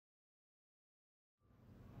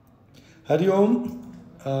Hari Om.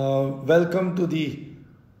 Welcome to the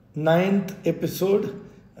ninth episode.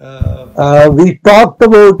 We talked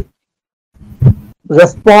about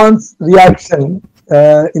response reaction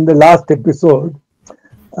in the last episode,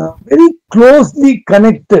 very closely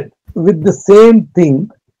connected with the same thing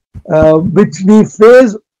which we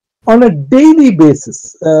face on a daily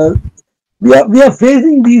basis. We are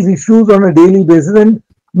facing these issues on a daily basis, and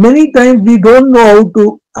many times we don't know how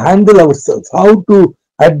to handle ourselves, how to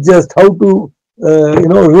adjust, how to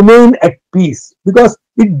remain at peace because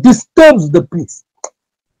it disturbs the peace.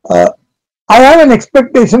 Uh, I have an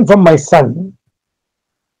expectation from my son.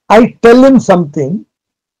 I tell him something,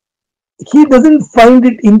 he doesn't find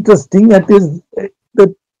it interesting. That is,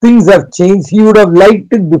 the things have changed. He would have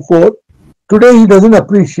liked it before. Today, he doesn't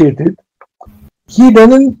appreciate it. He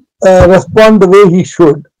doesn't respond the way he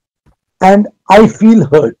should, and I feel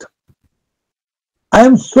hurt. I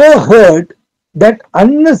am so hurt that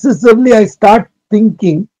unnecessarily I start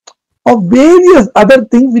thinking of various other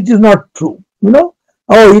things which is not true.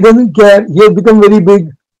 Oh, he doesn't care. He has become very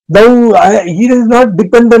big. Now he is not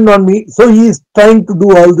dependent on me, so he is trying to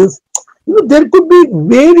do all this. There could be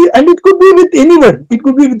and it could be with anyone. It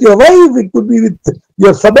could be with your wife. It could be with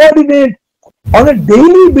your subordinate. On a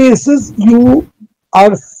daily basis, you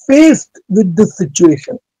are faced with this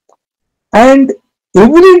situation, and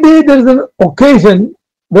every day there is an occasion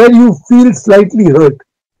where you feel slightly hurt.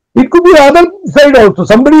 It could be the other side also.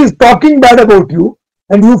 Somebody is talking bad about you,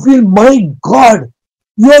 and you feel, my God,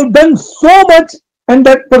 you have done so much, and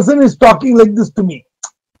that person is talking like this to me.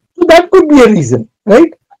 So that could be a reason, right?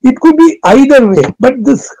 It could be either way. But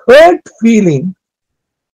this hurt feeling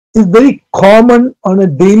is very common on a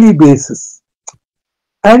daily basis,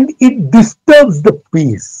 and it disturbs the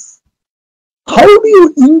peace. How do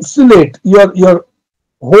you insulate your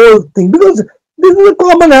whole thing? Because this is a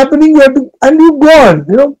common happening, and you go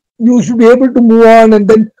on. You should be able to move on, and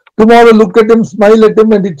then tomorrow look at him, smile at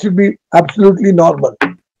him, and it should be absolutely normal.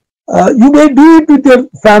 You may do it with your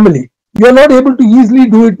family. You are not able to easily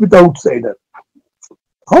do it with outsider.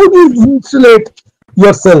 How do you insulate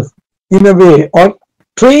yourself in a way, or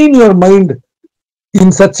train your mind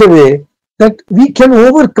in such a way that we can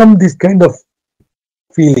overcome these kind of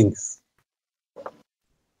feelings?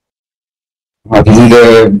 This is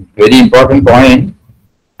a very important point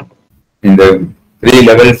in the three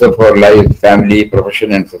levels of our life: family,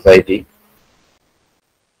 profession, and society.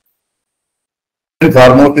 The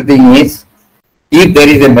foremost thing is, if there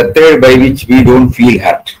is a method by which we don't feel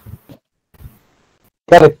hurt,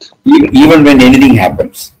 correct, even when anything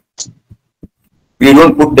happens, we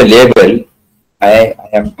don't put the label, I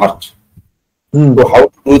am hurt. So how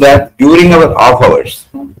to do that? During our off hours,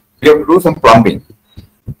 we have to do some plumbing.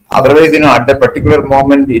 Otherwise, at that particular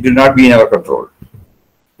moment, it will not be in our control.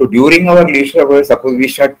 So during our leisure hours, suppose we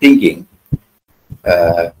start thinking,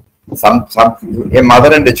 a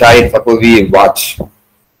mother and a child, suppose we watch.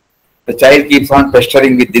 The child keeps on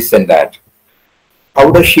pestering with this and that.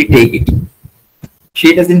 How does she take it?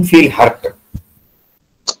 She doesn't feel hurt.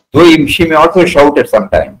 Though she may also shout at some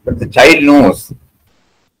time, but the child knows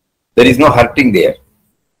there is no hurting there.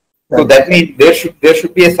 So that means there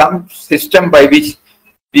should be some system by which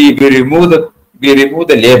we remove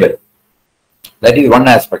the label. That is one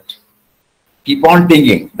aspect. Keep on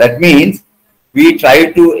thinking. That means we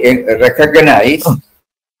try to recognize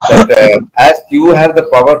that as you have the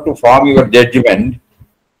power to form your judgment,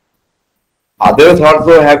 others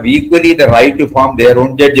also have equally the right to form their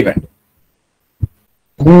own judgment.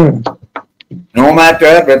 No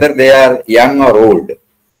matter whether they are young or old,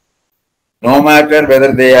 no matter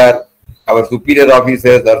whether they are our superior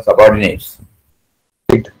officers or subordinates.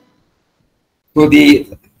 So we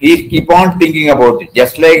keep on thinking about it.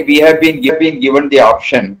 Just like we have been given the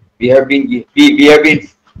option, we have been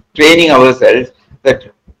training ourselves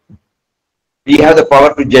that we have the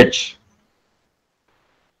power to judge.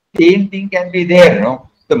 Same thing can be there, no?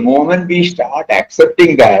 The moment we start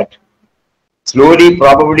accepting that, slowly,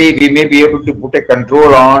 probably, we may be able to put a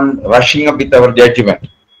control on rushing up with our judgment.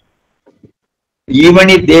 Even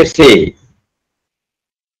if they say,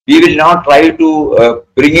 we will not try to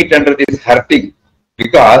bring it under this hurting,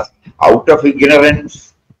 because out of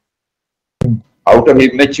ignorance, out of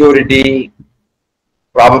immaturity,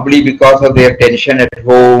 probably because of their tension at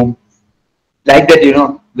home, like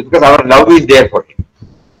that, because our love is there for him.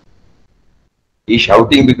 He's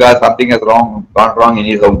shouting because something has gone wrong in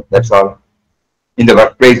his home, that's all. In the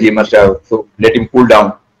workplace, he must have, so let him cool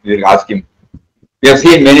down. We will ask him. We have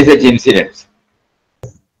seen many such incidents.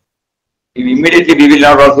 Immediately, we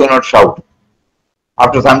will not shout.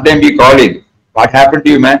 After some time, we call him. What happened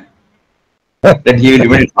to you, man? Then he will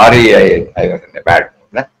immediately, sorry, I was in a bad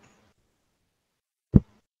mood.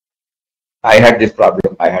 I had this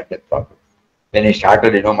problem, I had that problem. When I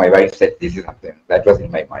started, my wife said, this is something. That was in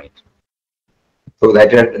my mind. So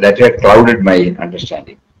that had clouded my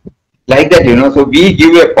understanding. Like that, so we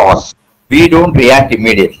give a pause. We don't react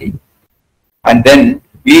immediately. And then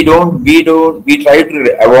we try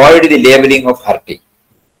to avoid the labeling of hurting.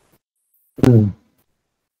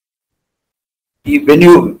 When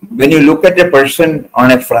you look at a person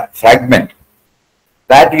on a fragment,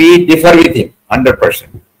 that we differ with him 100%.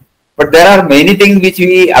 But there are many things which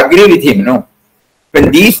we agree with him,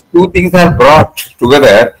 When these two things are brought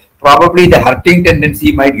together, probably the hurting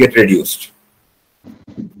tendency might get reduced.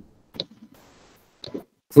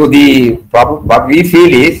 So what we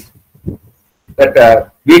feel is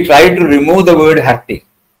that we try to remove the word hurting.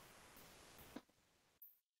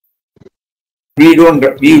 We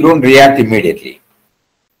don't react immediately,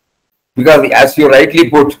 because as you rightly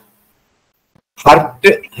put, hurt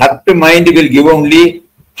mind will give only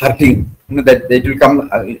hurting. That it will come,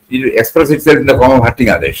 it will express itself in the form of hurting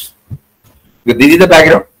others. So this is the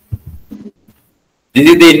background. This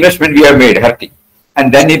is the investment we have made, hurting,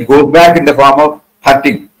 and then it goes back in the form of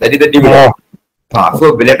hurting. That is the dividend.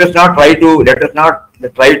 So let us not try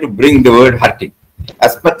to bring the word hurting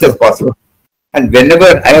as much as possible. And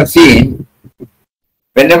whenever I have seen,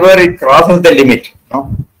 whenever it crosses the limit,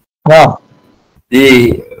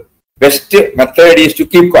 the best method is to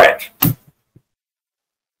keep quiet.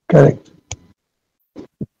 Correct.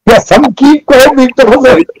 Yeah, some keep quiet because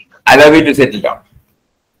of... Allow it to settle down.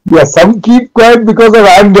 Yeah, some keep quiet because of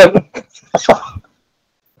anger.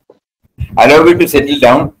 Allow it to settle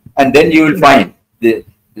down, and then you will find the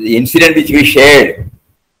incident which we shared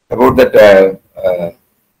about that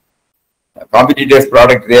competitor's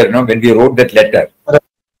product there, when we wrote that letter,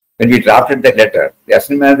 when we drafted that letter, the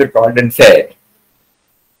assistant manager called and said,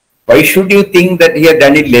 why should you think that he had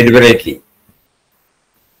done it deliberately?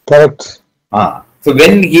 Correct. So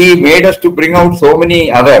when he made us to bring out so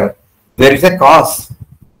many other, there is a cause.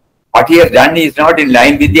 What he has done is not in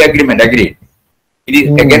line with the agreement, agreed. It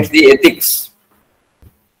is against the ethics.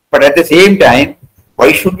 But at the same time,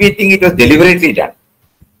 why should we think it was deliberately done?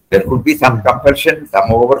 There could be some compulsion,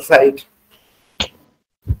 some oversight.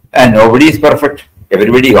 And nobody is perfect.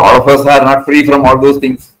 Everybody, all of us are not free from all those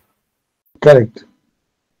things. Correct.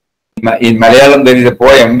 In Malayalam, there is a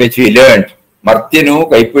poem which we learned, Martyanu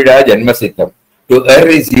Kaipida Janmasiddham. To err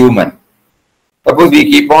is human. Suppose we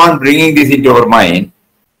keep on bringing this into our mind,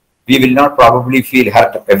 we will not probably feel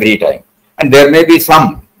hurt every time. And there may be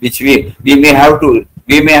some which we may have to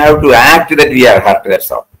act that we are hurt,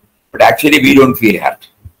 that's all. But actually we don't feel hurt.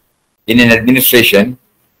 In an administration,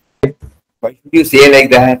 why should you say like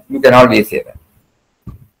that? You can always say that.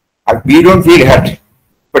 We don't feel hurt,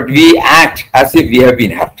 but we act as if we have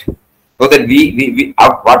been hurt. So that we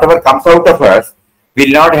whatever comes out of us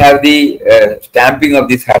will not have the stamping of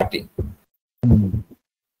this hurting.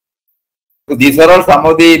 So these are all some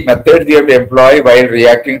of the methods we have to employ while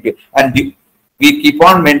reacting to, and we keep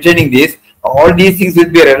on mentioning this. All these things will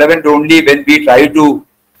be relevant only when we try to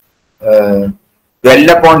dwell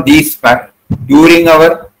upon these facts during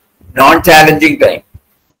our non-challenging time.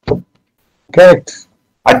 Correct.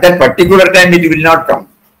 At that particular time, it will not come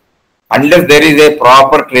unless there is a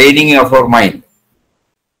proper training of our mind.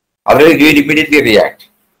 Otherwise, we will immediately react.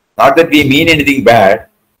 Not that we mean anything bad,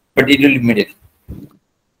 but it will immediately.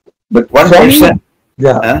 But one person,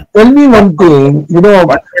 tell me one thing,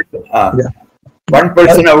 one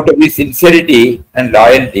person out of his sincerity and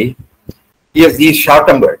loyalty, he is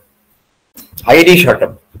short-tempered, highly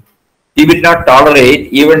short-tempered. He will not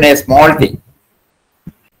tolerate even a small thing,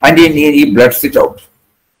 and he blurts it out.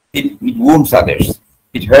 It wounds others,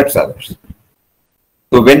 it hurts others.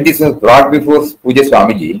 So when this was brought before Puja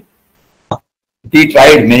Swamiji, he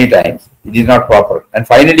tried many times. It is not proper. And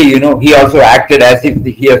finally, he also acted as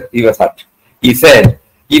if he was hurt. He said,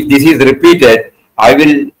 if this is repeated, I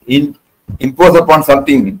will impose upon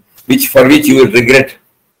something for which you will regret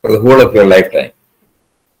for the whole of your lifetime.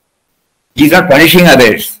 He is not punishing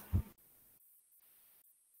others.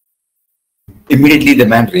 Immediately the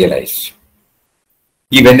man realized.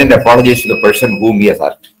 He went and apologized to the person whom he has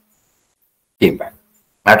hurt. Came back.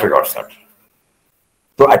 Matter got settled.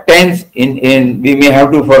 So at times, we may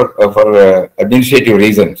have to, for administrative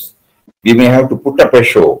reasons, we may have to put up a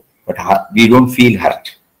show, but we don't feel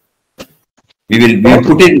hurt. We will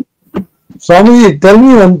put in. Swami, tell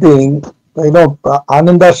me one thing.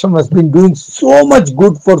 Anandashram has been doing so much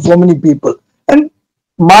good for so many people, and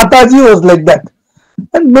Mataji was like that.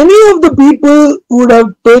 And many of the people would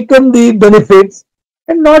have taken the benefits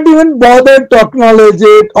and not even bothered to acknowledge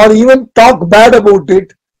it or even talk bad about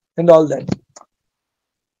it and all that.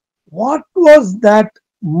 What was that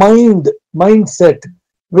mindset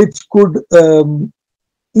which could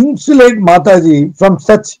insulate Mataji from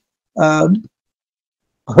such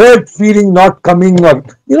hurt feeling not coming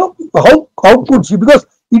out? How could she? Because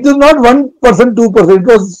it is not 1%, 2%. It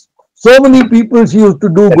was so many people she used to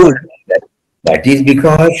do good. That is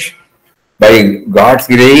because by God's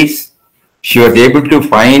grace, she was able to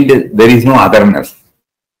find there is no otherness.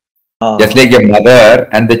 Just like a mother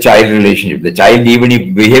and the child relationship. The child, even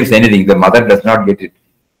if behaves anything, the mother does not get it,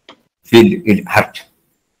 feel it hurt.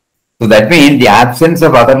 So that means the absence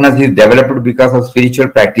of otherness is developed because of spiritual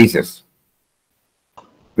practices,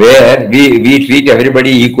 where we treat everybody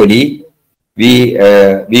equally. We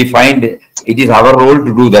find it is our role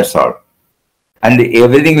to do that's all. And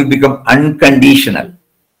everything will become unconditional.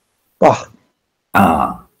 When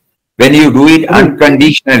you do it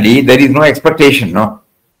unconditionally, there is no expectation, no?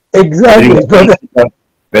 Exactly.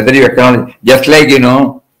 Whether you acknowledge, just like,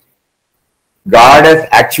 God has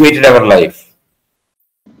actuated our life.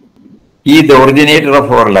 He is the originator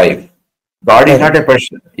of our life. God is not a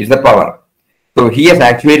person, he is the power. So he has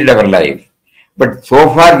actuated our life. But so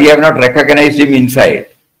far we have not recognized him inside.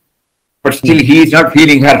 But still he is not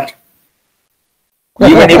feeling hurt.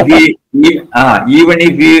 Even if we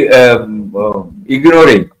ignore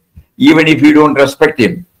him, even if we don't respect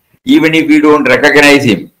him, even if we don't recognize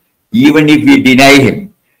him, even if we deny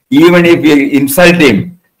him, even if we insult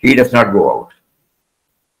him, he does not go out.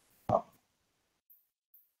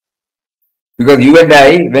 Because you and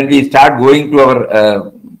I, when we start going to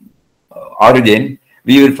our origin,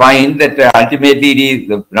 we will find that ultimately it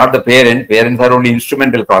is not the parent. Parents are only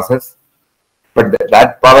instrumental causes. But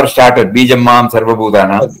that power started, Bijam Mam Sarva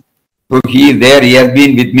Bhutana. So he is there, he has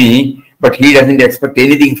been with me, but he doesn't expect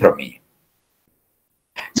anything from me.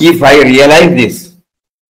 If I realize this,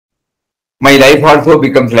 my life also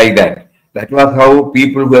becomes like that. That was how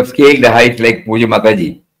people who have scaled the heights like Puja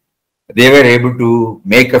Mataji, they were able to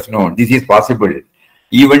make us know this is possible.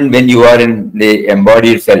 Even when you are in the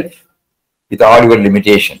embodied self, with all your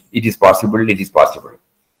limitation, it is possible, it is possible.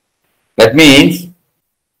 That means,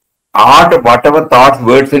 whatever thoughts,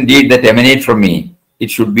 words and deeds that emanate from me, it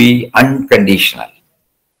should be unconditional.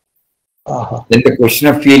 Then the question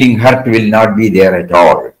of feeling hurt will not be there at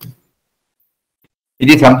all. It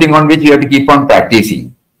is something on which you have to keep on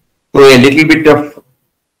practicing. So a little bit of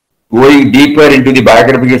going deeper into the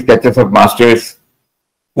biographical sketches of masters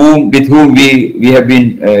with whom we have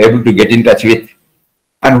been able to get in touch with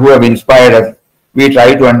and who have inspired us. We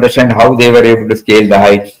try to understand how they were able to scale the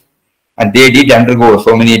heights. And they did undergo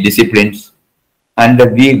so many disciplines. And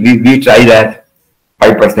we try that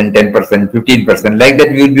 5%, 10%, 15%. Like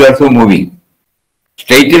that, we will be also moving.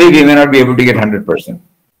 Straightly, we may not be able to get 100%.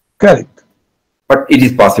 Correct. But it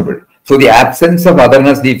is possible. So the absence of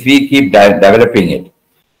otherness, if we keep developing it,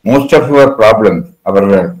 most of our problems,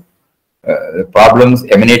 problems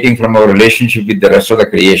emanating from our relationship with the rest of the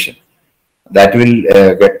creation, that will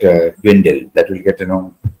get dwindled, that will get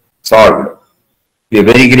solved. To a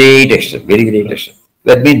very great extent, very great extent.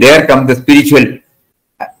 That means there comes the spiritual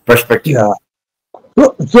perspective. Yeah.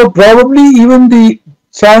 So probably even the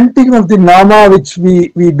chanting of the Nama which we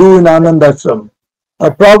do in Anand Ashram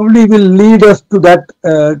probably will lead us to that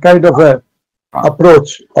kind of a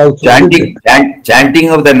approach also. Chanting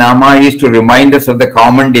of the Nama is to remind us of the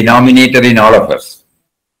common denominator in all of us.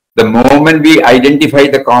 The moment we identify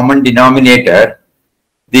the common denominator,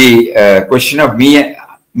 the question of me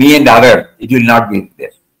and other, it will not be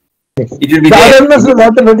there. It will be there. Otherness will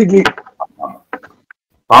automatically.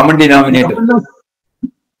 Common denominator.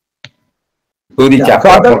 So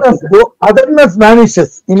otherness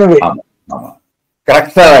vanishes in a way.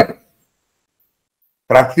 Crux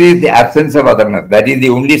is the absence of otherness. That is the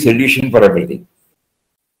only solution for everything.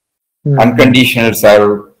 Unconditional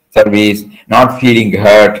service, not feeling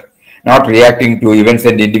hurt, not reacting to events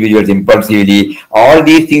and individuals impulsively. All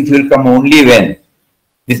these things will come only when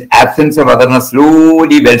this absence of otherness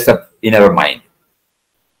slowly wells up in our mind,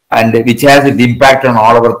 and which has its impact on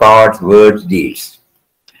all our thoughts, words, deeds,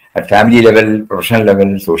 at family level, professional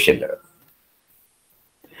level, social level.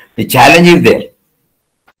 The challenge is there.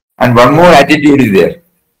 And one more attitude is there.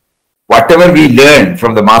 Whatever we learn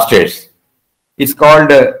from the masters, it's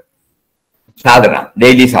called sadhana,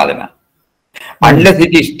 daily sadhana. Unless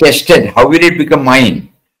it is tested, how will it become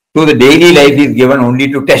mine? So the daily life is given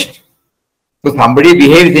only to test. So somebody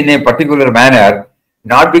behaves in a particular manner,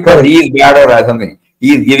 not because he is bad or something.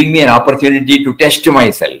 He is giving me an opportunity to test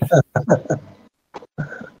myself.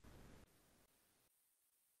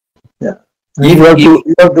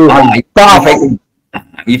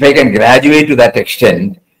 If I can graduate to that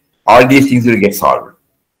extent, all these things will get solved.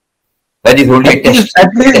 That is only a test.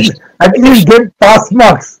 at least get pass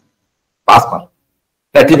marks. Pass mark.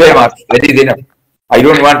 35 marks. That is enough. I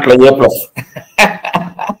don't want A plus.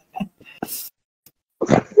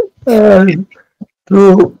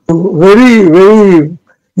 True. Very, very.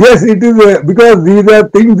 Yes, it is because these are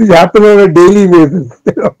things which happen on a daily basis.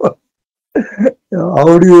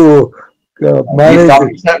 How do you These manage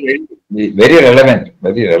topics it? are very relevant.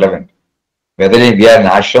 Very relevant. Whether we are in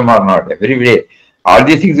ashram or not, every day, all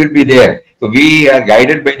these things will be there. So we are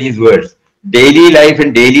guided by these words. Daily life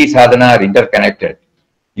and daily sadhana are interconnected.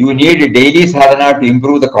 You need a daily sadhana to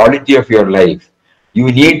improve the quality of your life.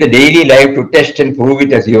 You need the daily life to test and prove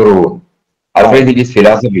it as your own. Otherwise, it is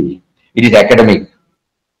philosophy. It is academic.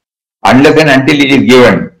 Unless and until it is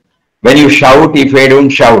given. When you shout, if I don't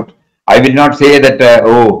shout, I will not say that,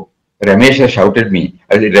 oh, Ramesh has shouted me.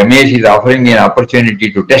 Ramesh is offering me an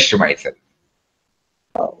opportunity to test myself.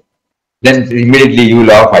 Then immediately you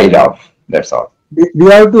laugh, I laugh. That's all. We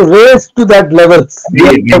have to raise to that levels. We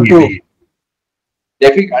have to.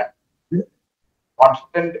 Difficult.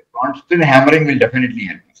 Constant hammering will definitely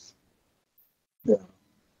help us. Yeah,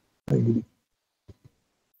 I agree.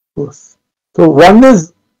 Of course. So one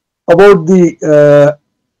is about the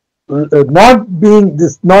not being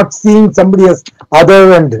this, not seeing somebody as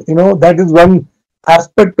other, and that is one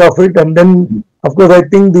aspect of it. And then, of course, I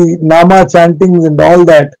think the nama chantings and all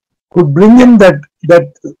that could bring in that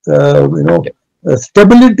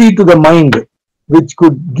stability to the mind, which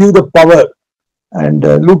could give the power. And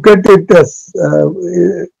look at it as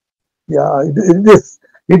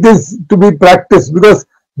it is to be practiced, because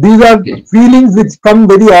these are feelings which come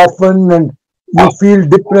very often, and you feel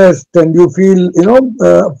depressed and you feel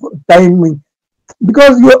timing,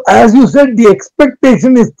 because as you said, the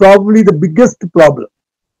expectation is probably the biggest problem.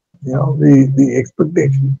 The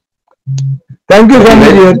expectation. Thank you,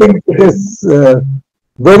 Swamiji. I think it is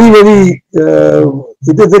very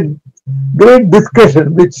it is a great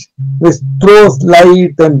discussion which throws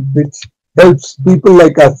light and which helps people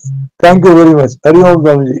like us. Thank you very much. Hari Om,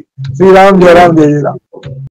 Swamiji. Sri Ram, Jai Ram, Jai Jai Ram.